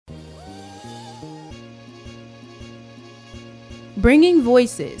Bringing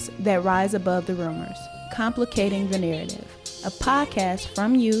voices that rise above the rumors, complicating the narrative. A podcast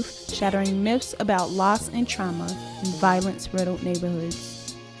from youth shattering myths about loss and trauma in violence-riddled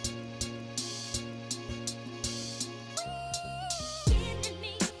neighborhoods.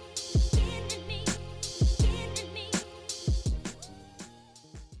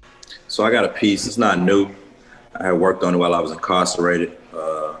 So I got a piece. It's not new. I had worked on it while I was incarcerated.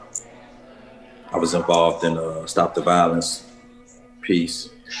 I was involved in Stop the Violence piece.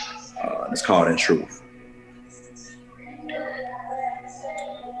 It's called In Truth.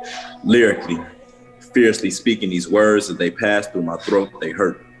 Lyrically, fiercely speaking these words as they pass through my throat, they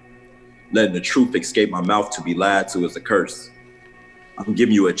hurt. Letting the truth escape my mouth to be lied to is a curse. I'm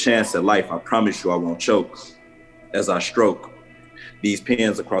giving you a chance at life. I promise you I won't choke. As I stroke these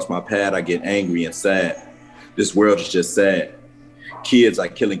pens across my pad, I get angry and sad. This world is just sad. Kids are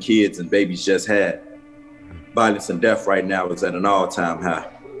killing kids and babies just had. Violence and death right now is at an all-time high.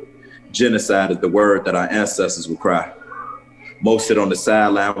 Genocide is the word that our ancestors would cry. Most sit on the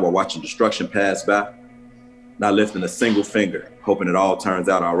sideline while watching destruction pass by, not lifting a single finger, hoping it all turns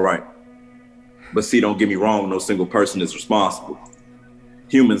out all right. But see, don't get me wrong, no single person is responsible.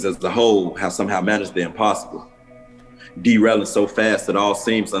 Humans as a whole have somehow managed the impossible, derailing so fast it all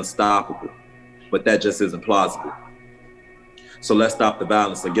seems unstoppable, but that just isn't plausible. So let's stop the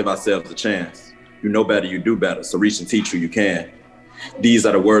violence and give ourselves a chance. You know better, you do better, so reach and teach who you can. These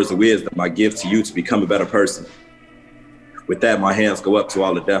are the words of wisdom I give to you to become a better person. With that, my hands go up to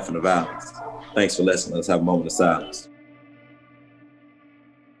all the death and the violence. Thanks for listening. Let's have a moment of silence.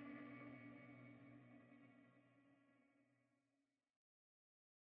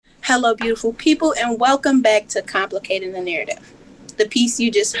 Hello, beautiful people, and welcome back to Complicating the Narrative. The piece you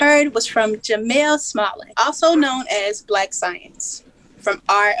just heard was from Jamel Smollett, also known as Black Science, from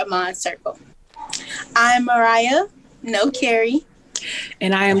our Amon Circle. I'm Mariah, no Carrie.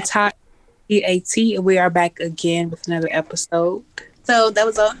 And I am Todd, EAT, and we are back again with another episode. So that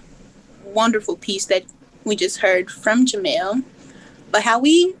was a wonderful piece that we just heard from Jamel. But how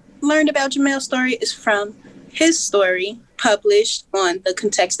we learned about Jamel's story is from his story published on the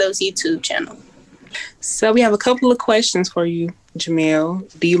Contextos YouTube channel. So we have a couple of questions for you, Jamel.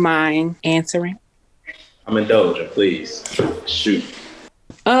 Do you mind answering? I'm indulgent, please. Shoot.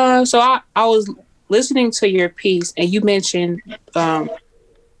 So I was listening to your piece and you mentioned the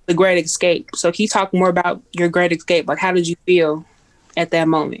Great Escape. So can you talk more about your Great Escape? Like, how did you feel at that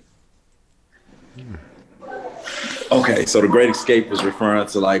moment? Okay, so the Great Escape was referring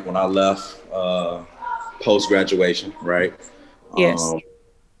to like when I left post-graduation, right? Yes.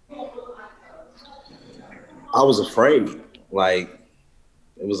 I was afraid. Like,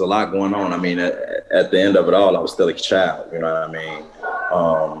 it was a lot going on. I mean, at the end of it all, I was still a child, you know what I mean?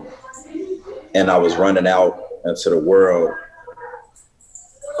 And I was running out into the world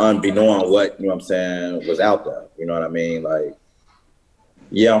unbeknown what, you know what I'm saying, was out there, you know what I mean? Like,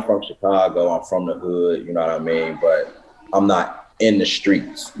 yeah, I'm from Chicago, I'm from the hood, you know what I mean? But I'm not in the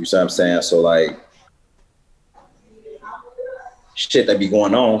streets, you see what I'm saying? So like, shit that be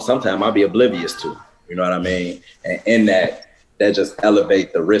going on, sometimes I'll be oblivious to, you know what I mean? And in that just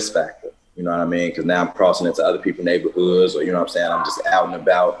elevate the risk factor, you know what I mean? Because now I'm crossing into other people's neighborhoods, or you know what I'm saying? I'm just out and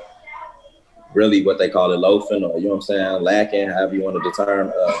about, really what they call it loafing, or you know what I'm saying, lacking, however you want to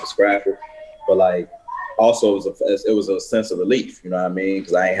describe it. But like, also it was a sense of relief, you know what I mean?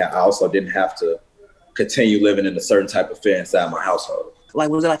 Because I also didn't have to continue living in a certain type of fear inside my household. Like,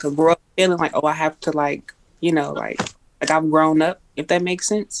 was it like a grow up feeling like, oh, I have to like, you know, like I've grown up, if that makes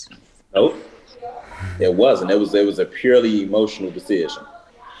sense? Nope, it wasn't. It was a purely emotional decision.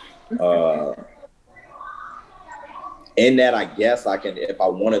 In that, I guess I can, if I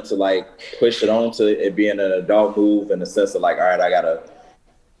wanted to like push it on to it being an adult move in the sense of like, all right, I gotta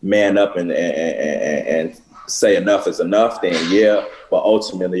man up and say enough is enough, then yeah. But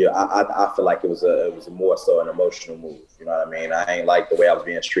ultimately, I feel like it was a more so an emotional move. You know what I mean? I ain't like the way I was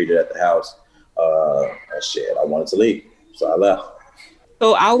being treated at the house. Shit, I wanted to leave, so I left.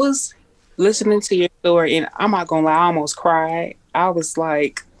 So I was listening to your story, and I'm not gonna lie, I almost cried. I was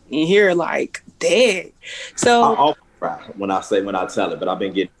like, in here, like, dead. So I'll cry when I tell it, but I've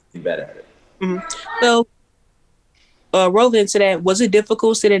been getting better at it. Mm-hmm. So, rolling into that, was it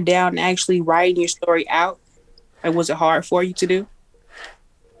difficult sitting down and actually writing your story out? Like, was it hard for you to do?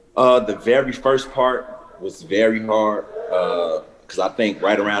 The very first part was very hard because I think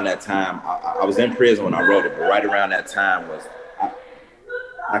right around that time, I was in prison when I wrote it, but right around that time was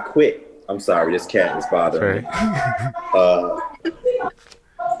I quit. I'm sorry, this cat is bothering me.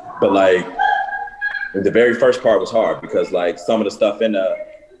 But like, the very first part was hard because like some of the stuff in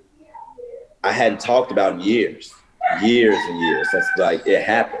I hadn't talked about in years. years and years since like it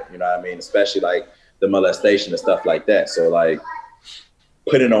happened, you know what I mean? Especially like the molestation and stuff like that. So like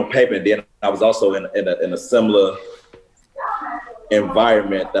put it on paper. And then I was also in a similar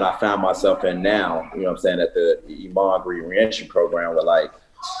environment that I found myself in now, you know what I'm saying, at the Iman Green Reentry Program, where like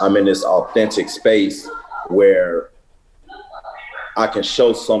I'm in this authentic space where I can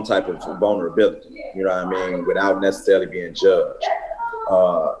show some type of vulnerability, you know what I mean, without necessarily being judged.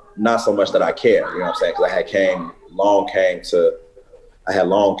 Not so much that I care, you know what I'm saying, because I had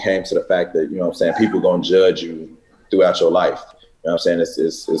long came to the fact that, you know what I'm saying, people gonna judge you throughout your life. You know what I'm saying?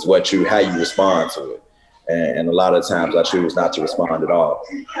 It's how you respond to it. And a lot of times I choose not to respond at all.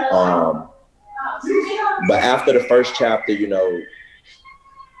 But after the first chapter, you know,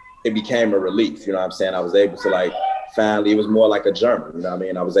 it became a relief, you know what I'm saying? I was able to like finally, it was more like a journal, you know what I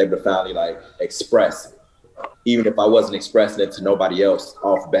mean? I was able to finally like express it. Even if I wasn't expressing it to nobody else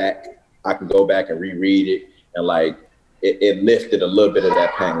off back, I can go back and reread it, and like it lifted a little bit of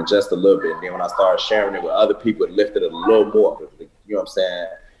that pain, just a little bit. And then when I started sharing it with other people, it lifted a little more, you know what I'm saying?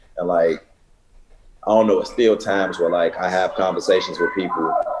 And like, I don't know, it's still times where like I have conversations with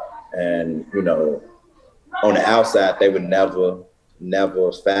people and, you know, on the outside, they would never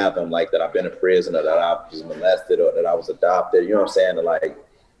fathom like that I've been in prison or that I was molested or that I was adopted, you know what I'm saying? And like,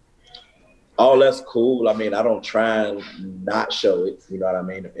 all that's cool. I mean, I don't try and not show it, you know what I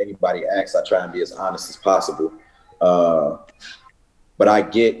mean? If anybody asks, I try and be as honest as possible. But I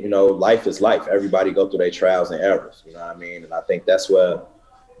get, you know, life is life. Everybody go through their trials and errors, you know what I mean? And I think that's where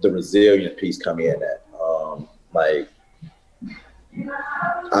the resilient piece come in at. Like,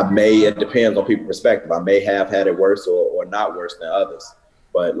 it depends on people's perspective. I may have had it worse or not worse than others,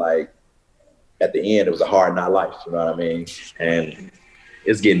 but like at the end, it was a hard not life, you know what I mean? And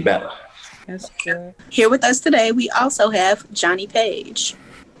it's getting better. That's good. Here with us today, we also have Johnny Page.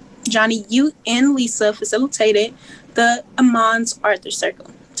 Johnny, you and Lisa facilitated the Iman's Arthur Circle.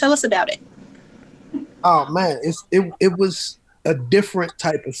 Tell us about it. Oh man, it was a different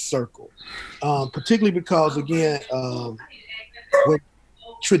type of circle, particularly because again, when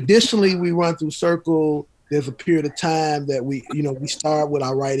traditionally we run through circle, there's a period of time that we start with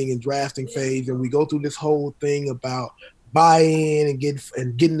our writing and drafting phase, and we go through this whole thing about buy-in and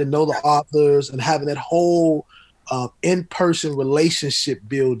getting to know the authors and having that whole in-person relationship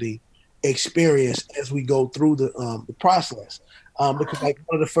building experience as we go through the process. Because like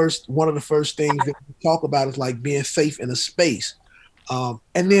one of the first things that we talk about is like being safe in a space.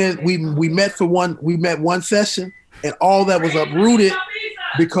 And then we met one session, and all that was uprooted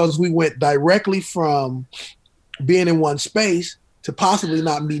because we went directly from being in one space to possibly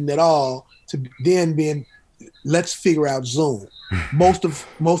not meeting at all to then being, let's figure out Zoom. Most of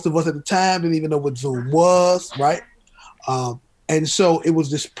us at the time didn't even know what Zoom was, right? And so it was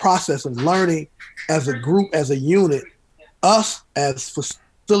this process of learning as a group, as a unit, us as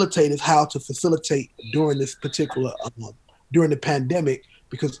facilitators, how to facilitate during this particular, during the pandemic,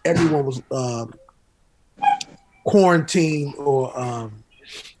 because everyone was quarantined or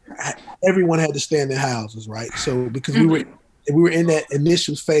everyone had to stay in their houses, right? So because we were in that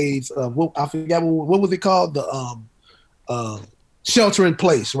initial phase of I forgot what was it called, the shelter in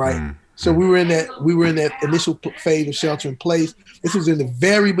place, right? Mm-hmm. So we were in that initial phase of shelter in place. This was in the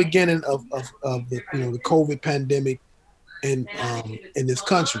very beginning of the the COVID pandemic in this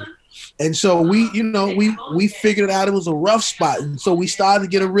country, and so we figured it out. It was a rough spot, and so we started to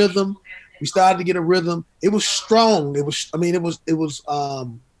get a rhythm. It was strong.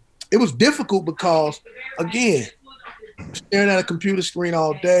 It was difficult because again, staring at a computer screen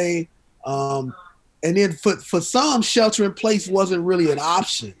all day. And then for some, shelter in place wasn't really an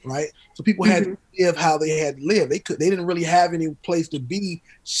option, right? So people had to live how they had lived. They didn't really have any place to be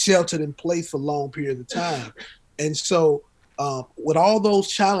sheltered in place for long periods of time. And so with all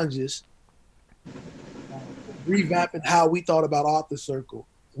those challenges, revamping how we thought about Arthur Circle,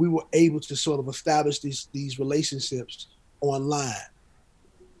 we were able to sort of establish these relationships online.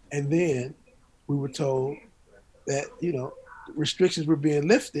 And then we were told that, restrictions were being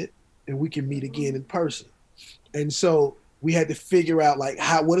lifted and we can meet again in person. And so we had to figure out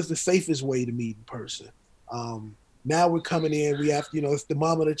what is the safest way to meet in person? Now we're coming in, we have, it's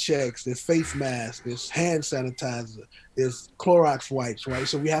thermometer checks, there's face masks, there's hand sanitizer, there's Clorox wipes, right?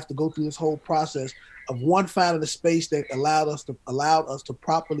 So we have to go through this whole process of finding a space that allowed us to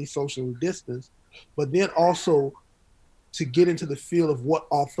properly socially distance, but then also to get into the feel of what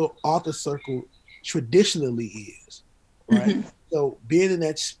Arthur Circle traditionally is, right? Mm-hmm. So being in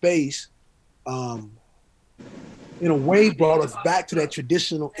that space, in a way, brought us back to that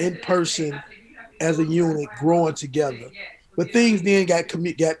traditional in-person as a unit growing together. But things then got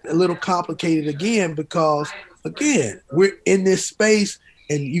a little complicated again because again, we're in this space,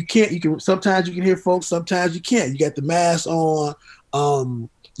 and you can sometimes you can hear folks, sometimes you can't. You got the mask on.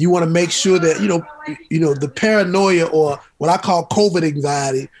 You want to make sure that the paranoia, or what I call COVID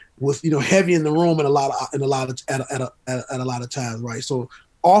anxiety, was heavy in the room at a lot of times, right? So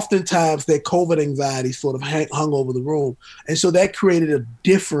oftentimes that COVID anxiety sort of hung over the room, and so that created a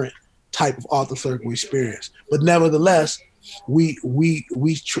different type of author circle experience. But nevertheless, we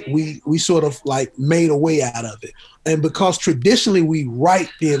sort of like made a way out of it. And because traditionally we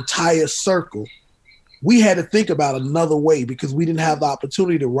write the entire circle, we had to think about another way, because we didn't have the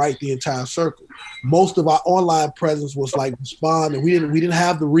opportunity to write the entire circle. Most of our online presence was like respond, and we didn't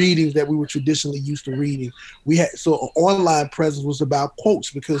have the readings that we were traditionally used to reading. So online presence was about quotes,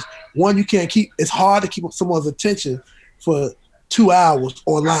 because one, it's hard to keep someone's attention for 2 hours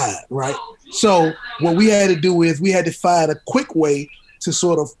online, right? So what we had to do is we had to find a quick way to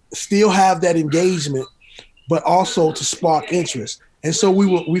sort of still have that engagement, but also to spark interest. And so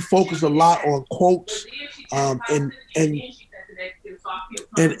we focused a lot on quotes and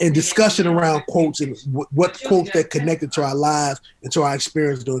discussion around quotes, and what quotes that connected to our lives and to our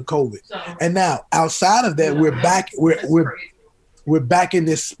experience during COVID. And now outside of that, we're back in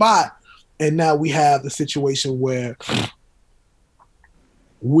this spot, and now we have the situation where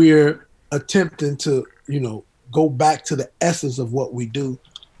we're attempting to go back to the essence of what we do.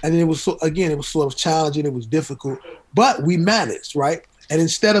 And it was sort of challenging. It was difficult, but we managed, right? And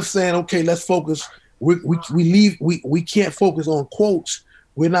instead of saying, okay, let's focus, we can't focus on quotes.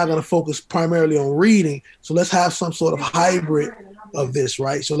 We're not going to focus primarily on reading. So let's have some sort of hybrid of this,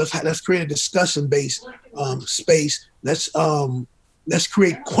 right? So let's create a discussion-based space. Let's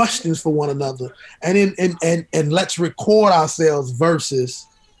create questions for one another, and let's record ourselves versus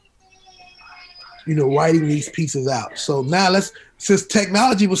writing these pieces out. So now since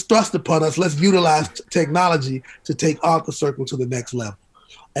technology was thrust upon us, let's utilize technology to take Author Circle to the next level.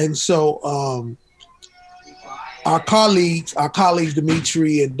 And so our colleagues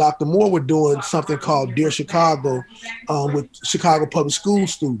Dimitri and Dr. Moore were doing something called Dear Chicago with Chicago Public School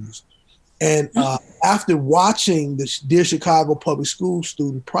students. And after watching this Dear Chicago Public School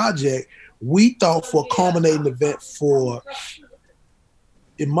student project, we thought for a culminating event for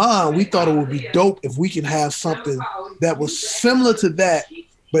Iman, we thought it would be dope if we can have something that was similar to that,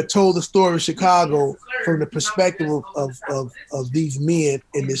 but told the story of Chicago from the perspective of these men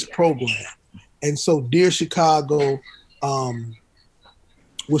in this program. And so Dear Chicago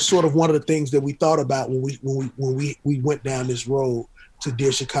was sort of one of the things that we thought about when we went down this road to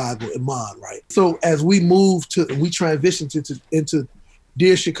Dear Chicago Iman, right? So as we transitioned into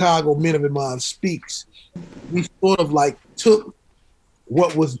Dear Chicago Men of Iman Speaks, we sort of like took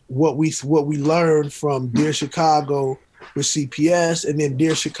what we learned from Dear Chicago with CPS, and then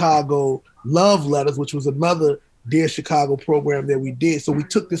Dear Chicago Love Letters, which was another Dear Chicago program that we did. So we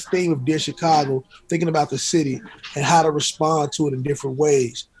took this theme of Dear Chicago, thinking about the city and how to respond to it in different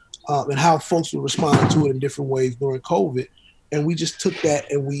ways, and how folks were responding to it in different ways during COVID. And we just took that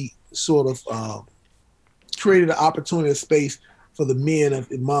and we sort of created an opportunity, a space for the men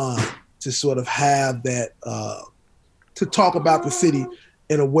of Iman to sort of have that, to talk about the city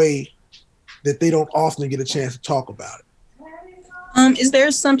in a way that they don't often get a chance to talk about it. Is there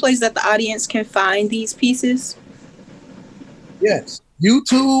some place that the audience can find these pieces? Yes,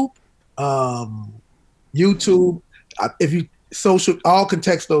 YouTube. If you all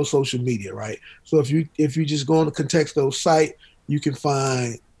Contexto social media, right? So if you just go on the Contexto site, you can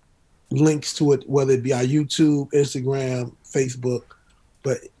find links to it, whether it be our YouTube, Instagram, Facebook.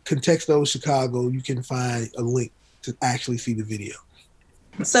 But Contexto Chicago, you can find a link to actually see the video.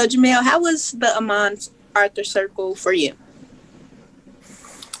 So Jamel, how was the Iman Author Circle for you?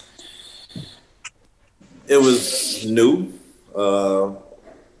 It was new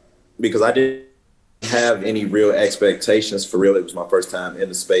because I didn't have any real expectations for real. It was my first time in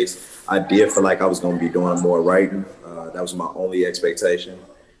the space. I did feel like I was going to be doing more writing. That was my only expectation.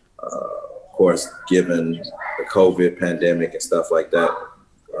 Of course, given the COVID pandemic and stuff like that,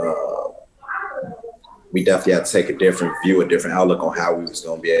 we definitely had to take a different view, a different outlook on how we was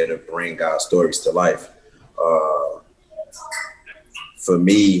going to be able to bring God's stories to life. For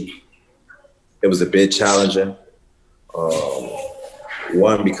me, it was a bit challenging.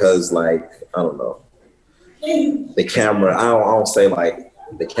 One, because I don't know, the camera, I don't say like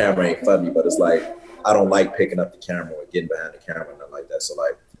the camera ain't funny, but it's like, I don't like picking up the camera or getting behind the camera and nothing like that. So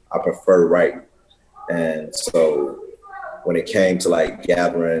I prefer writing. And so when it came to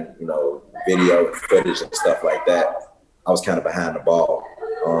gathering, video footage and stuff like that, I was kind of behind the ball.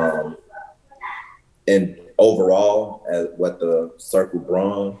 And overall, as what the circle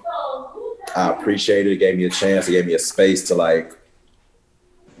brought, I appreciate it. It gave me a chance. It gave me a space to, like,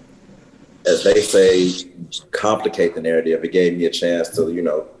 as they say, complicate the narrative. It gave me a chance to, you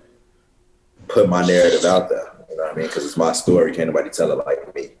know, put my narrative out there. You know what I mean? Because it's my story. Can't nobody tell it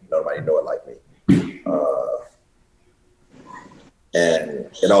like me. Nobody know it like me. And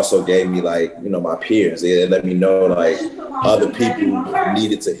it also gave me, like, you know, my peers. It let me know, like, other people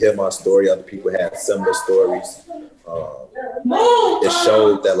needed to hear my story. Other people had similar stories. It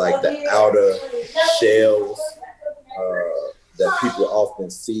showed that, like, the outer shells that people often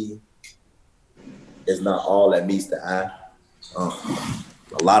see is not all that meets the eye.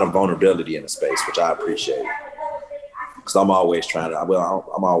 A lot of vulnerability in the space, which I appreciate. Because I'm always trying to,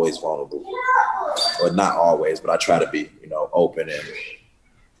 I'm always vulnerable. Or not always, but I try to be, you know, open, and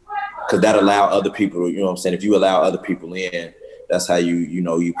because that allow other people, you know what I'm saying? If you allow other people in, that's how you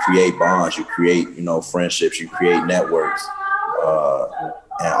know, you create bonds, you create, you know, friendships, you create networks.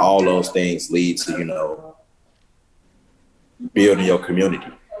 And all those things lead to, you know, building your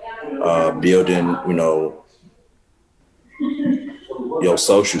community, building, you know, your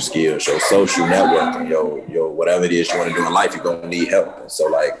social skills, your social networking, your whatever it is you want to do in life, you're gonna need help. And so,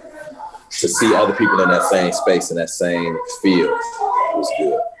 like, to see other people in that same space, in that same field, was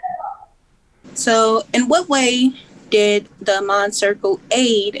good. So, in what way did the Amon Circle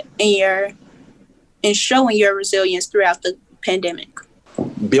aid in showing your resilience throughout the pandemic?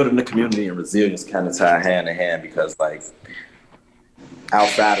 Building the community and resilience kind of tie hand in hand, because, like,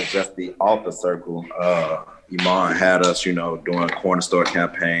 outside of just the author circle, Iman had us, you know, doing corner store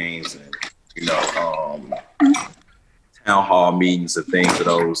campaigns and, you know, town hall meetings and things of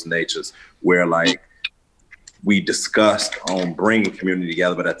those natures, where, like, we discussed on bringing community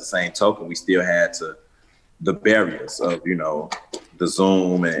together, but at the same token, we still had the barriers of, you know, the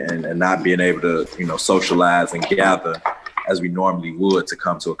Zoom and not being able to, you know, socialize and gather as we normally would to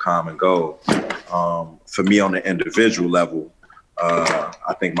come to a common goal. For me, on the individual level,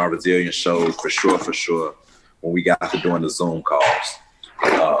 I think my resilience showed for sure when we got to doing the Zoom calls.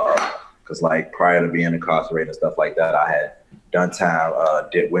 Because, like, prior to being incarcerated and stuff like that, I had done time,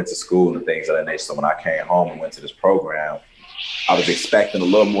 went to school and things of that nature. So when I came home and went to this program, I was expecting a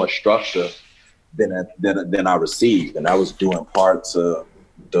little more structure than I received. And I was doing part to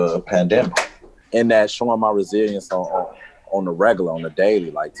the pandemic. In that, showing my resilience on the regular, on the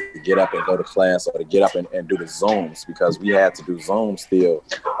daily, like, to get up and go to class or to get up and do the Zooms, because we had to do Zooms still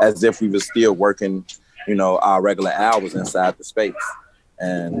as if we were still working, you know, our regular hours inside the space.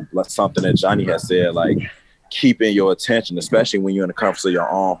 And like something that Johnny has said, like, keeping your attention, especially when you're in the comfort of your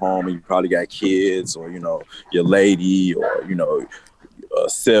own home and you probably got kids or, you know, your lady or, you know,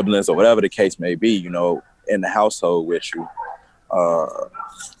 siblings or whatever the case may be, you know, in the household with you.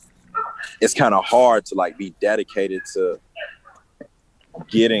 It's kind of hard to, like, be dedicated to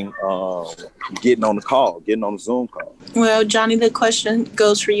getting on the call, getting on the Zoom call. Well, Johnny, the question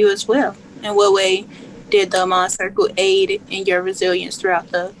goes for you as well. In what way did the Amon Circle aid in your resilience throughout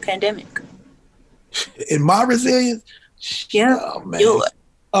the pandemic? In my resilience? Yeah. Oh, man.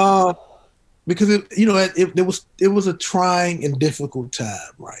 Because it was a trying and difficult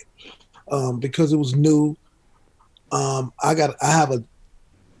time, right? Because it was new. I have a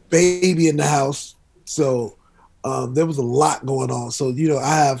baby in the house, so there was a lot going on. So, you know,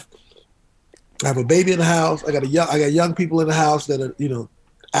 I have a baby in the house. I got young people in the house that are, you know,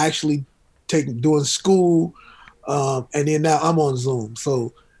 actually doing school, and then now I'm on Zoom.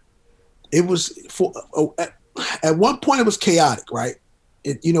 So it was at one point it was chaotic, right?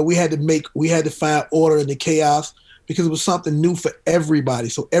 You know, we had to find order in the chaos because it was something new for everybody.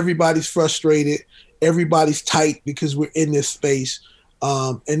 So everybody's frustrated, everybody's tight because we're in this space,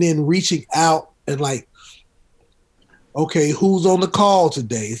 and then reaching out and, like, okay, who's on the call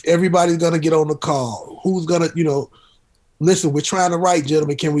today? If everybody's gonna get on the call, who's gonna, you know, listen, we're trying to write,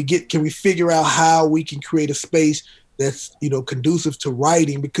 gentlemen. Can we figure out how we can create a space that's, you know, conducive to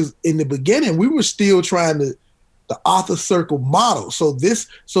writing? Because in the beginning, we were still trying the author circle model. So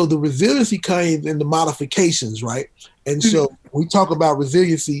the resiliency came in the modifications, right? And so we talk about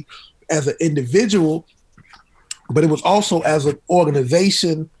resiliency as an individual, but it was also as an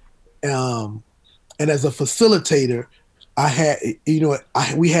organization, and as a facilitator.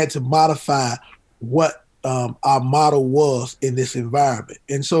 We had to modify what our model was in this environment.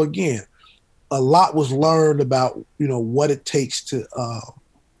 And so again, a lot was learned about, you know, what it takes to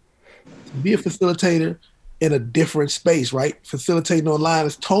be a facilitator in a different space, right? Facilitating online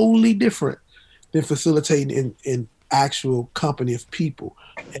is totally different than facilitating in actual company of people.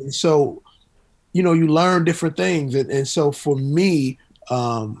 And so, you know, you learn different things. And so for me,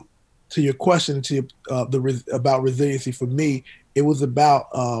 to your question, about resiliency, for me, it was about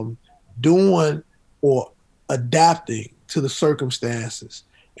doing or adapting to the circumstances,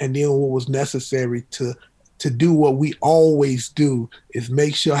 and then what was necessary to do what we always do is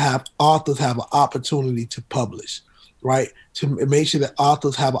make sure authors have an opportunity to publish, right? To make sure that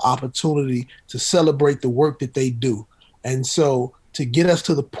authors have an opportunity to celebrate the work that they do. And so to get us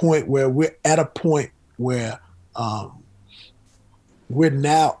to the point where we're at a point where we're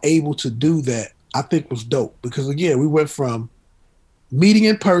now able to do that, I think was dope. Because again, we went from meeting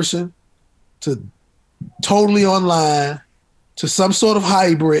in person to totally online to some sort of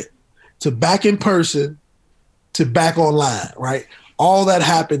hybrid to back in person to back online, right? All that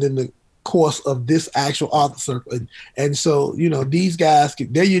happened in the course of this actual author circle. And so, these guys,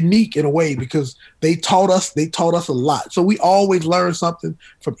 they're unique in a way because they taught us a lot. So we always learn something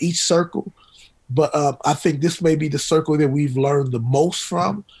from each circle. But I think this may be the circle that we've learned the most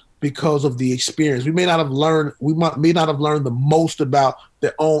from because of the experience. We may not have learned the most about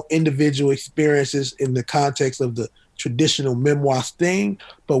their own individual experiences in the context of the traditional memoir thing,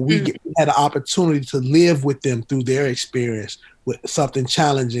 but we had an opportunity to live with them through their experience with something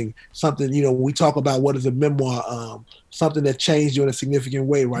challenging, something, we talk about what is a memoir, something that changed you in a significant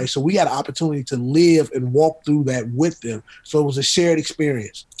way, right? So we had an opportunity to live and walk through that with them. So it was a shared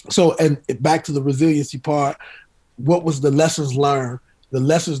experience. So, and back to the resiliency part, what was the lessons learned? The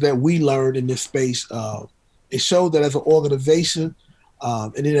lessons that we learned in this space, it showed that as an organization,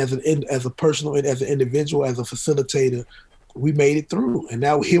 and then as a personal and as an individual, as a facilitator, we made it through. And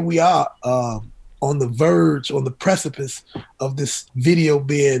now here we are on the verge, on the precipice of this video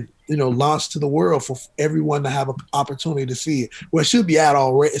being, launched to the world for everyone to have an opportunity to see it. Well, it should be out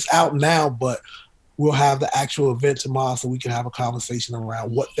already. It's out now, but we'll have the actual event tomorrow so we can have a conversation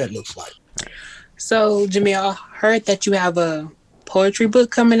around what that looks like. So, Jamil, I heard that you have a poetry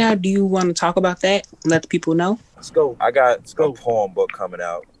book coming out. Do you want to talk about that? Let the people know. Let's go. I got a poem book coming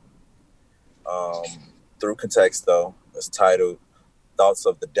out through Contexto. It's titled Thoughts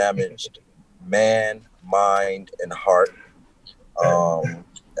of the Damaged Man, Mind, and Heart.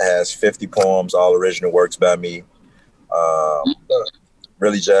 It has 50 poems, all original works by me.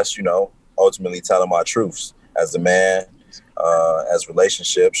 Really just, ultimately telling my truths as a man, as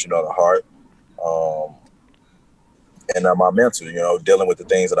relationships, the heart. And my mental, dealing with the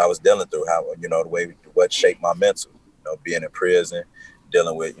things that I was dealing through, how, what shaped my mental, being in prison,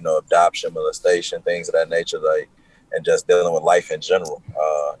 dealing with, adoption, molestation, things of that nature, and just dealing with life in general,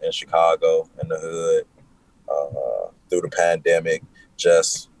 in Chicago, in the hood, through the pandemic,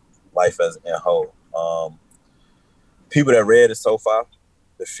 just life as in whole. People that read it so far,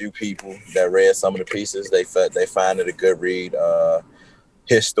 the few people that read some of the pieces, they find it a good read.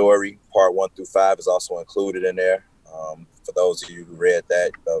 His story, part 1 through 5, is also included in there. For those of you who read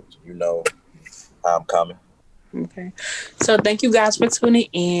that, you know how I'm coming. Okay. So thank you guys for tuning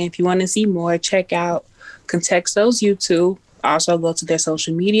in. If you want to see more, check out Contexto's YouTube. Also go to their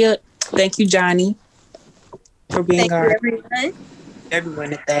social media. Thank you, Johnny, for being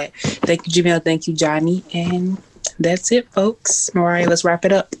everyone at that. Thank you, Jamil. Thank you, Johnny. And that's it, folks. Mariah, let's wrap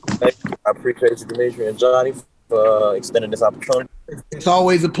it up. Thank you. I appreciate you, Demetri and Johnny, for extending this opportunity. It's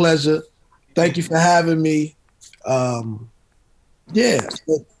always a pleasure. Thank you for having me. I'm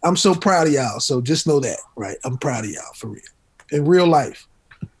so proud of y'all. So just know that, right? I'm proud of y'all for real. In real life.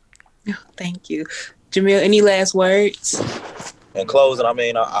 Thank you. Jamil, any last words? In closing,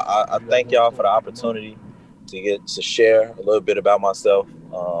 I thank y'all for the opportunity to get to share a little bit about myself.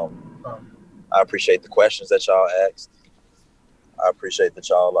 I appreciate the questions that y'all asked. I appreciate that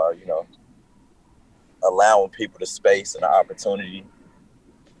y'all are, allowing people the space and the opportunity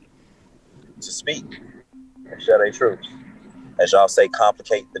to speak and share their truths. As y'all say,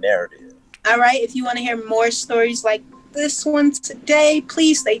 complicate the narrative. All right. If you want to hear more stories like this one today,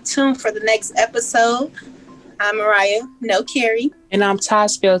 please stay tuned for the next episode. I'm Mariah, no Carrie. And I'm Ty,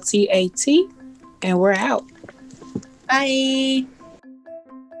 spelled T-A-T. And we're out. Bye.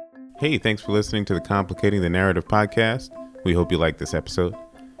 Hey, thanks for listening to the Complicating the Narrative podcast. We hope you liked this episode.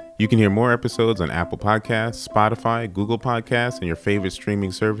 You can hear more episodes on Apple Podcasts, Spotify, Google Podcasts, and your favorite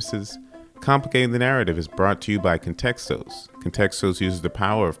streaming services. Complicating the Narrative is brought to you by Contextos. Contextos uses the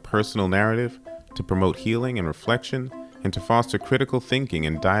power of personal narrative to promote healing and reflection and to foster critical thinking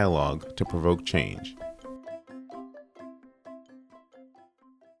and dialogue to provoke change.